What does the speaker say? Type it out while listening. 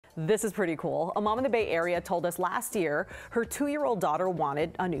This is pretty cool. A mom in the Bay Area told us last year her 2-year-old daughter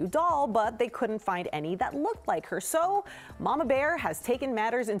wanted a new doll, but they couldn't find any that looked like her. So Mama Bear has taken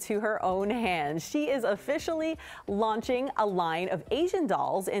matters into her own hands. She is officially launching a line of Asian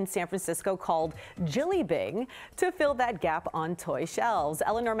dolls in San Francisco called Jilly Bing to fill that gap on toy shelves.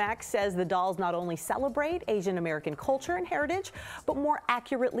 Eleanor Mack says the dolls not only celebrate Asian American culture and heritage, but more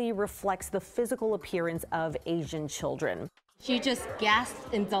accurately reflects the physical appearance of Asian children. She just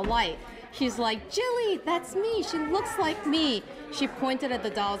gasped in delight. She's like, Jilly, that's me. She looks like me. She pointed at the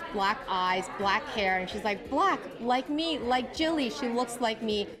doll's black eyes, black hair, and she's like, black, like me, like Jilly. She looks like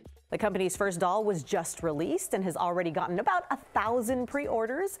me. The company's first doll was just released and has already gotten about 1,000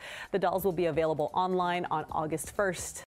 pre-orders. The dolls will be available online on August 1st.